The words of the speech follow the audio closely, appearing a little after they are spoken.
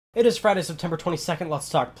It is Friday, September 22nd. Let's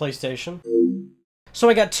talk PlayStation. So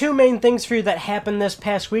I got two main things for you that happened this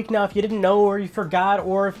past week. Now, if you didn't know or you forgot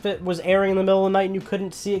or if it was airing in the middle of the night and you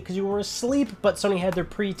couldn't see it because you were asleep, but Sony had their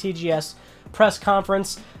pre-TGS press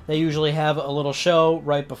conference. They usually have a little show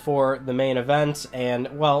right before the main event,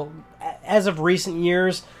 and, well, as of recent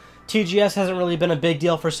years, TGS hasn't really been a big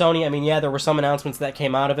deal for Sony. I mean, yeah, there were some announcements that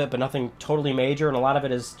came out of it, but nothing totally major, and a lot of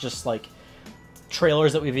it is just, like,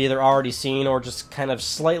 trailers that we've either already seen or just kind of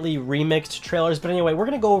slightly remixed trailers. But anyway, we're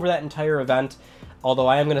going to go over that entire event, although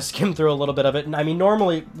I am going to skim through a little bit of it. And I mean,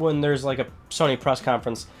 normally when there's like a Sony press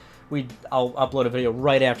conference, I'll upload a video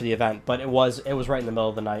right after the event, but it was right in the middle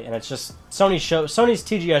of the night, and it's just Sony's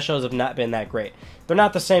TGS shows have not been that great. They're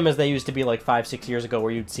not the same as they used to be like 5-6 years ago,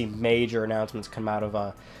 where you'd see major announcements come out of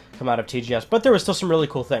TGS, but there was still some really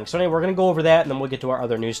cool things. So anyway, we're going to go over that, and then we'll get to our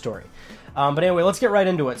other news story. But anyway, let's get right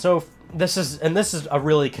into it. So this is a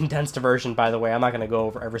really condensed version, by the way. I'm not going to go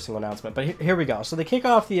over every single announcement, but here we go. So they kick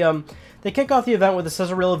off the event with a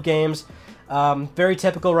sizzle reel of games. Very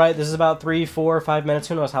typical, right? This is about 3, 4, 5 minutes,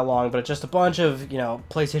 who knows how long, but it's just a bunch of, you know,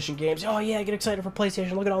 PlayStation games. Oh yeah, get excited for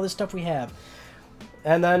PlayStation, look at all this stuff we have.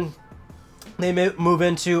 And then they move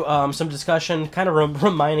into some discussion, kind of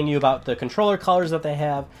reminding you about the controller colors that they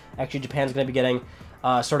have. Actually, Japan's going to be getting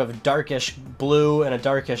sort of a darkish blue and a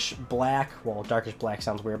darkish black. Well, darkish black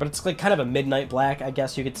sounds weird, but it's like kind of a midnight black, I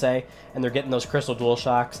guess you could say, and they're getting those crystal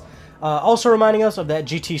DualShocks. Also reminding us of that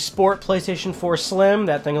GT Sport PlayStation 4 Slim.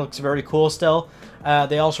 That thing looks very cool still.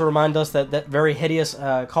 They also remind us that that very hideous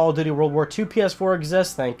Call of Duty World War II PS4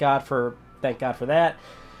 exists. Thank God for that.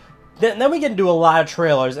 Then we get into a lot of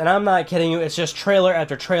trailers, and I'm not kidding you. It's just trailer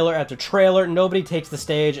after trailer after trailer. Nobody takes the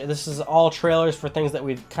stage. This is all trailers for things that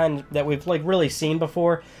we've like really seen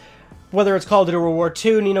before. Whether it's Call of Duty World War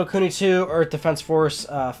II, Ni no Kuni 2, Earth Defense Force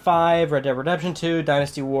 5, Red Dead Redemption 2,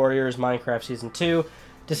 Dynasty Warriors, Minecraft Season 2,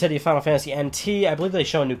 Dissidia Final Fantasy NT. I believe they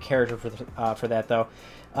show a new character for that, though.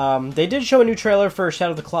 They did show a new trailer for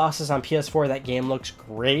Shadow of the Colossus on PS4. That game looks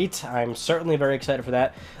great. I'm certainly very excited for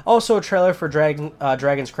that. Also a trailer for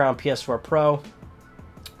Dragon's Crown PS4 Pro.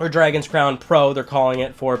 Or Dragon's Crown Pro, they're calling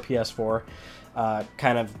it, for PS4.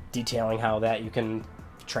 Kind of detailing how that you can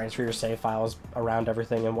transfer your save files around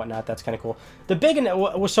everything and whatnot. That's kind of cool.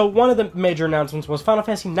 So one of the major announcements was Final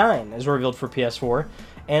Fantasy IX is revealed for PS4.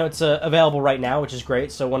 And it's available right now, which is great.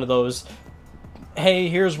 So one of those, hey,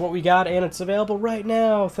 here's what we got, and it's available right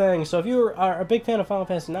now thing. So if you are a big fan of Final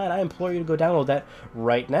Fantasy IX, I implore you to go download that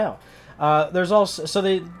right now. There's also, so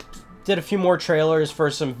they did a few more trailers for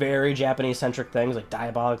some very Japanese-centric things, like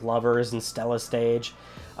Diabolic Lovers and Stella Stage.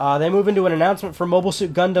 They move into an announcement for Mobile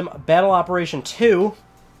Suit Gundam Battle Operation 2.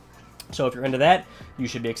 So if you're into that, you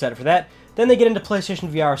should be excited for that. Then they get into PlayStation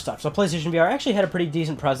VR stuff. So PlayStation VR actually had a pretty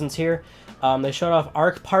decent presence here. They showed off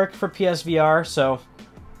Arc Park for PSVR, so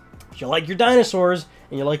if you like your dinosaurs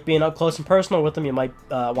and you like being up close and personal with them, you might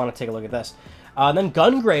want to take a look at this. Then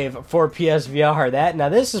Gungrave for PSVR. Now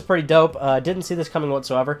this is pretty dope. Didn't see this coming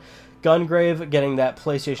whatsoever. Gungrave getting that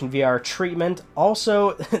PlayStation VR treatment.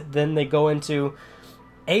 Also, then they go into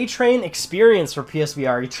A-Train Experience for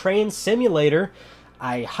PSVR, a train simulator.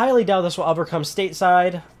 I highly doubt this will ever come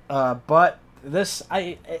stateside, but this,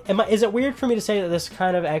 is it weird for me to say that this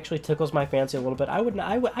kind of actually tickles my fancy a little bit?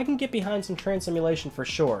 I can get behind some train simulation for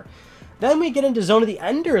sure. Then we get into Zone of the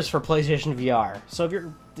Enders for PlayStation VR. So if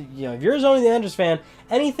you're a Zone of the Enders fan,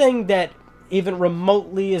 anything that even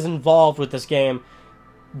remotely is involved with this game,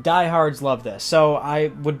 diehards love this. So I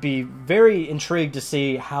would be very intrigued to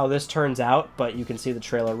see how this turns out, but you can see the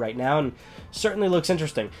trailer right now, and certainly looks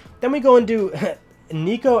interesting. Then we go into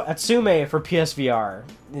Nico Atsume for PSVR.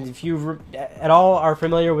 If you at all are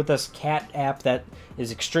familiar with this cat app that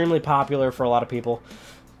is extremely popular for a lot of people,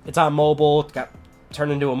 it's on mobile, it got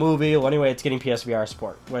turned into a movie. Well, anyway, it's getting PSVR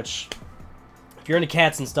support, which, if you're into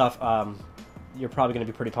cats and stuff, you're probably going to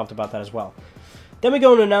be pretty pumped about that as well. Then we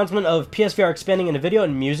go into an announcement of PSVR expanding into video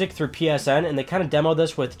and music through PSN, and they kind of demoed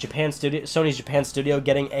this with Sony's Japan Studio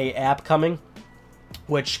getting a app coming,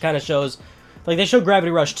 which kind of shows, like, they showed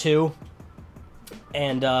Gravity Rush 2,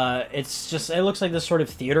 and it looks like this sort of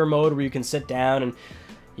theater mode where you can sit down and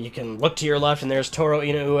you can look to your left and there's Toru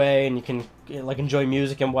Inoue and you can like enjoy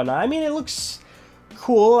music and whatnot. I mean, it looks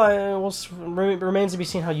cool. Remains to be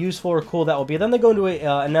seen how useful or cool that will be. Then they go into an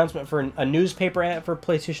announcement for a newspaper app for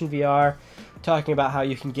PlayStation VR, talking about how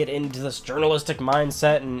you can get into this journalistic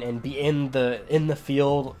mindset and be in the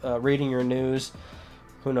field reading your news.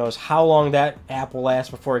 Who knows how long that app will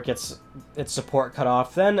last before it gets its support cut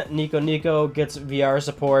off. Then Nico Nico gets VR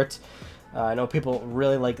support. I know people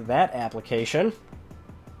really like that application.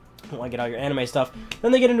 want to get all your anime stuff.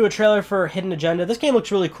 Then they get into a trailer for Hidden Agenda. This game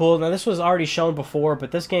looks really cool. Now, this was already shown before,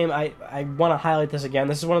 but this game, I want to highlight this again.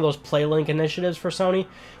 This is one of those PlayLink initiatives for Sony,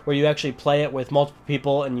 where you actually play it with multiple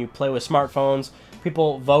people, and you play with smartphones.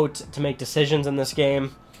 People vote to make decisions in this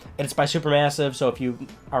game. And it's by Supermassive, so if you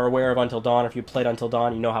are aware of Until Dawn, if you played Until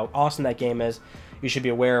Dawn, you know how awesome that game is. You should be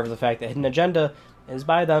aware of the fact that Hidden Agenda is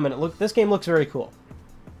by them, and this game looks very cool.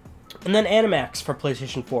 And then Animax for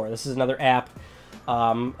PlayStation 4. This is another app.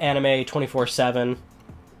 Anime 24/7.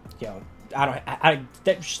 You know,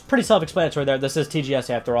 that's pretty self-explanatory there. This is TGS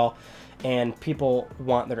after all, and people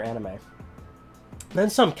want their anime. Then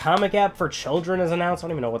some comic app for children is announced. I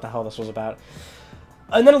don't even know what the hell this was about.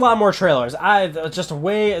 And then a lot more trailers. Just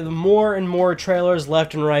way more and more trailers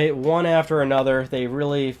left and right, one after another. They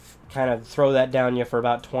really kind of throw that down you for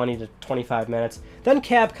about 20 to 25 minutes. Then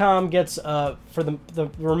Capcom gets, for the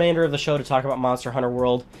remainder of the show, to talk about Monster Hunter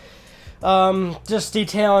World. Just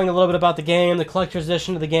detailing a little bit about the game, the collector's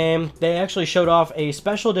edition of the game. They actually showed off a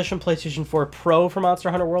special edition PlayStation 4 Pro for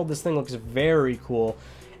Monster Hunter World. This thing looks very cool.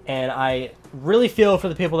 And I really feel for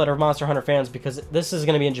the people that are Monster Hunter fans, because this is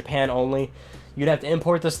going to be in Japan only. You'd have to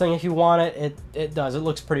import this thing if you want it. It does. It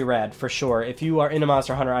looks pretty rad, for sure. If you are into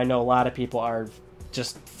Monster Hunter, I know a lot of people are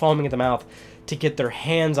just foaming at the mouth to get their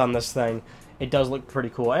hands on this thing. It does look pretty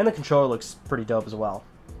cool, and the controller looks pretty dope as well.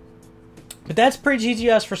 But that's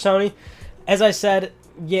pre-TGS for Sony. As I said,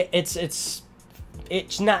 yeah, it's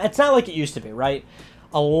not like it used to be, right?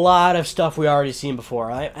 A lot of stuff we already seen before,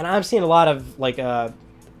 right? And I'm seeing a lot of like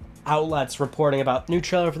outlets reporting about new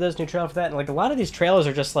trailer for this, new trailer for that, and like a lot of these trailers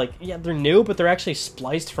are just like, yeah, they're new, but they're actually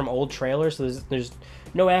spliced from old trailers. So there's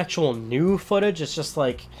no actual new footage. It's just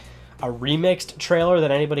like a remixed trailer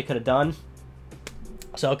that anybody could have done.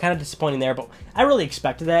 So kind of disappointing there, but I really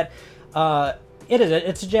expected that.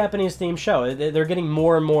 It's a Japanese themed show. They're getting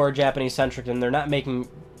more and more Japanese centric, and they're not making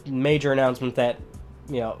major announcements that,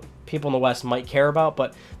 you know, people in the West might care about,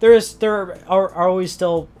 but there are always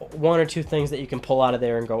still one or two things that you can pull out of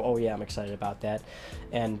there and go, oh yeah, I'm excited about that.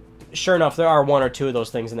 And sure enough, there are one or two of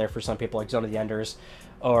those things in there for some people, like Zone of the Enders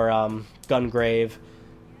or Gungrave.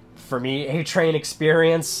 For me, a train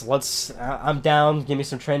experience. I'm down. Give me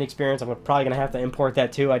some train experience. I'm probably gonna have to import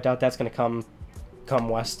that too. I doubt that's gonna come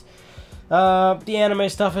west. The anime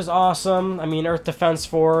stuff is awesome. I mean, Earth Defense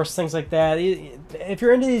Force, things like that. If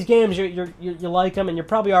you're into these games, you like them, and you're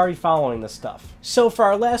probably already following this stuff. So for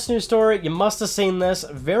our last news story, you must have seen this.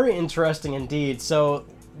 Very interesting indeed. So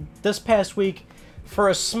this past week, for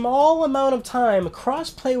a small amount of time,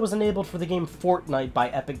 crossplay was enabled for the game Fortnite by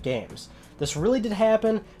Epic Games. This really did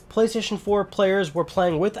happen. PlayStation 4 players were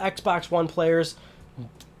playing with Xbox One players.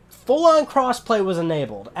 Full-on crossplay was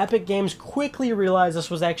enabled. Epic Games quickly realized this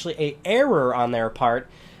was actually an error on their part,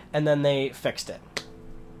 and then they fixed it.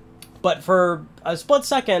 But for a split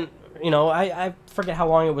second, you know, I forget how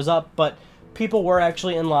long it was up, but people were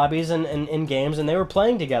actually in lobbies and in games, and they were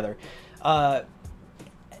playing together.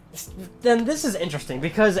 Then this is interesting,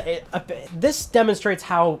 because this demonstrates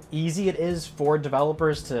how easy it is for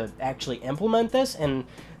developers to actually implement this, and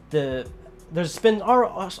there's been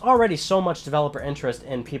already so much developer interest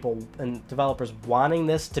in people and developers wanting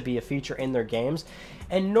this to be a feature in their games.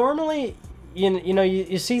 And normally,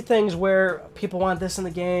 you see things where people want this in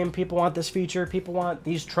the game, people want this feature, people want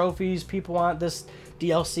these trophies, people want this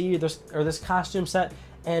DLC or this costume set,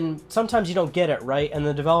 and sometimes you don't get it, right? And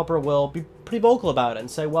the developer will be pretty vocal about it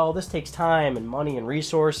and say, well, this takes time and money and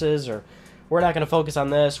resources, or we're not going to focus on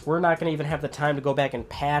this, we're not going to even have the time to go back and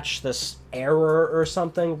patch this error or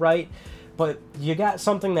something, right? But you got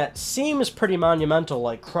something that seems pretty monumental,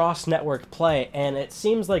 like cross-network play, and it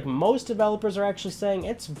seems like most developers are actually saying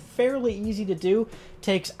it's fairly easy to do.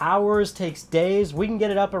 Takes hours, takes days. We can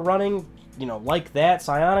get it up and running, you know, like that.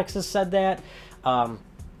 Psyonix has said that. The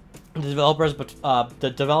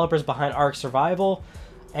developers behind Ark Survival,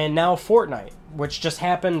 and now Fortnite, which just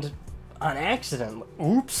happened on accident.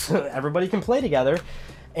 Oops! Everybody can play together,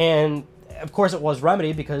 and of course, it was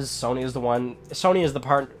Remedy, because Sony is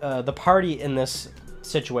the party in this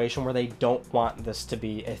situation where they don't want this to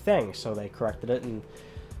be a thing. So they corrected it, and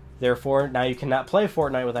therefore now you cannot play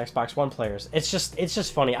Fortnite with Xbox One players. It's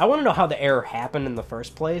just funny. I want to know how the error happened in the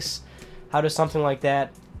first place. How does something like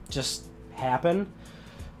that just happen?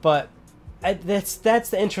 But that's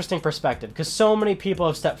the interesting perspective, because so many people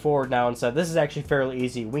have stepped forward now and said this is actually fairly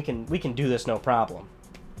easy. We can do this no problem.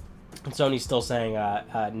 And Sony's still saying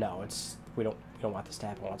no. We don't want this to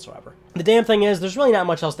happen whatsoever. The damn thing is, there's really not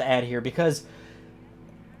much else to add here, because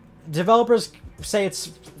developers say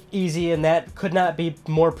it's easy, and that could not be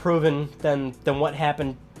more proven than what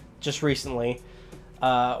happened just recently.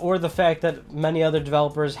 or the fact that many other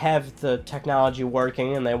developers have the technology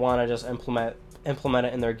working and they want to just implement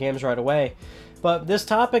it in their games right away. But this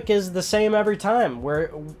topic is the same every time,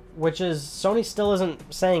 which is Sony still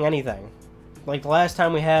isn't saying anything. Like the last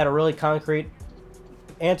time we had a really concrete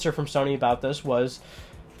answer from Sony about this was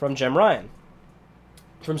from Jim Ryan,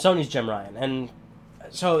 from Sony's Jim Ryan. And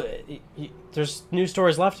so there's news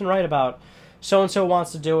stories left and right about so-and-so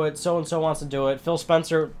wants to do it, so-and-so wants to do it. Phil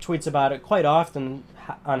Spencer tweets about it quite often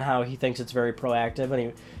on how he thinks it's very proactive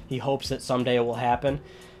and he hopes that someday it will happen.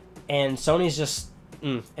 And Sony's just,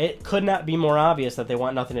 it could not be more obvious that they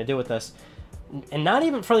want nothing to do with this. And not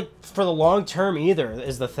even for the long term either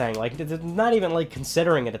is the thing. Like, they're not even like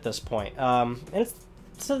considering it at this point. And it's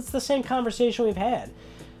the same conversation we've had.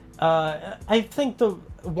 I think the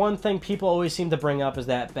one thing people always seem to bring up is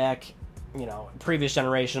that back, previous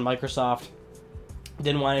generation, Microsoft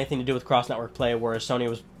didn't want anything to do with cross-network play, whereas Sony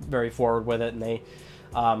was very forward with it, and they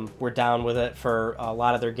were down with it for a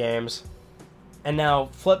lot of their games. And now,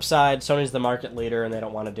 flip side, Sony's the market leader, and they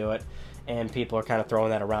don't want to do it. And people are kind of throwing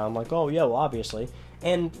that around like, oh, yeah, well, obviously.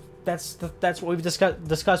 And that's what we've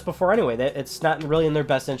discussed before anyway. That it's not really in their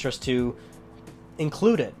best interest to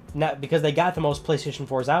include it. Not because they got the most PlayStation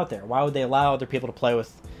 4s out there. Why would they allow other people to play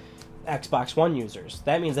with Xbox One users?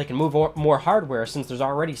 That means they can move more hardware since there's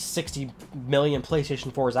already 60 million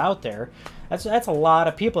PlayStation 4s out there. That's a lot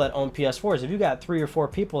of people that own PS4s. If you got 3 or 4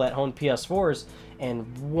 people that own PS4s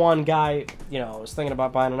and one guy, is thinking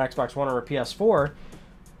about buying an Xbox One or a PS4,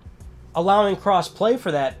 allowing cross-play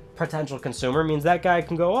for that potential consumer means that guy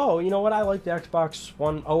can go, oh, you know what, I like the Xbox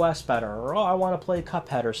One OS better, or oh, I want to play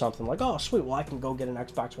Cuphead or something. Like, oh, sweet, well, I can go get an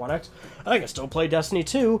Xbox One X. I can still play Destiny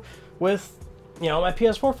 2 with, my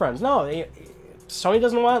PS4 friends. No, Sony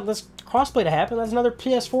doesn't want this crossplay to happen. That's another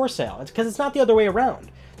PS4 sale. It's because it's not the other way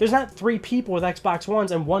around. There's not 3 people with Xbox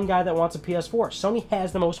Ones and one guy that wants a PS4. Sony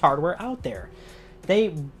has the most hardware out there.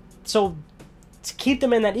 So to keep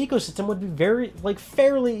them in that ecosystem would be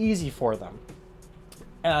fairly easy for them.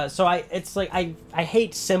 I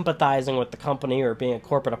hate sympathizing with the company or being a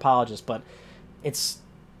corporate apologist, but it's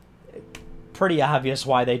pretty obvious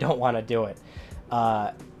why they don't want to do it.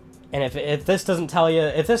 And if this doesn't tell you,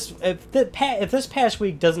 if this past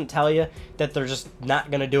week doesn't tell you that they're just not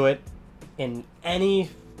gonna do it in any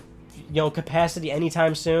capacity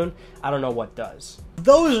anytime soon, I don't know what does.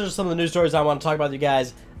 Those are some of the news stories I want to talk about with you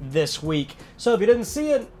guys this week. So if you didn't see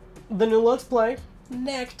it, the new Let's Play,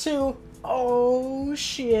 Knack 2. Oh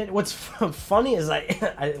shit! What's funny is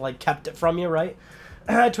I kept it from you, right?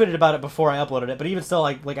 I tweeted about it before I uploaded it, but even still,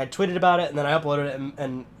 like I tweeted about it and then I uploaded it,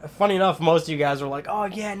 and funny enough, most of you guys were like, "Oh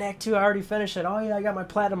yeah, Knack 2, I already finished it. Oh yeah, I got my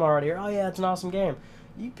platinum already." Or, "Oh yeah, it's an awesome game."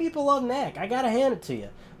 You people love Knack. I gotta hand it to you.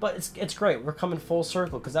 But it's great. We're coming full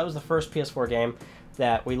circle because that was the first PS4 game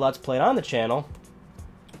that we Let's Played on the channel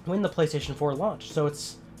when the PlayStation 4 launched. So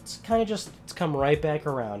it's kind of just come right back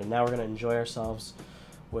around, and now we're gonna enjoy ourselves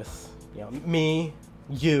with me,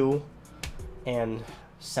 you, and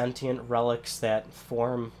sentient relics that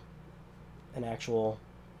form an actual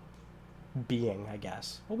being, I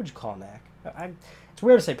guess. What would you call Knack? It's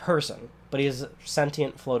weird to say person, but he is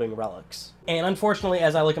sentient floating relics. And unfortunately,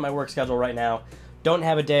 as I look at my work schedule right now, don't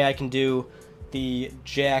have a day I can do the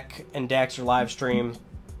Jack and Daxter live stream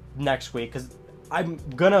next week, because I'm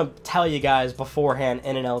gonna tell you guys beforehand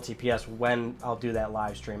in an LTPS when I'll do that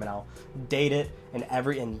live stream, and I'll date it and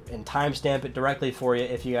and timestamp it directly for you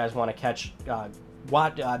if you guys want to catch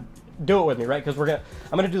do it with me, right? Because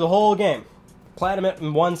I'm gonna do the whole game, platinum it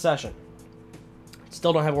in one session.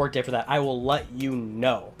 Still don't have a work day for that. I will let you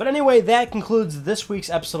know. But anyway, that concludes this week's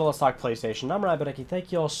episode of Let's Talk PlayStation. I'm Jarryd Howard.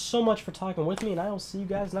 Thank you all so much for talking with me, and I will see you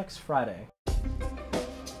guys next Friday.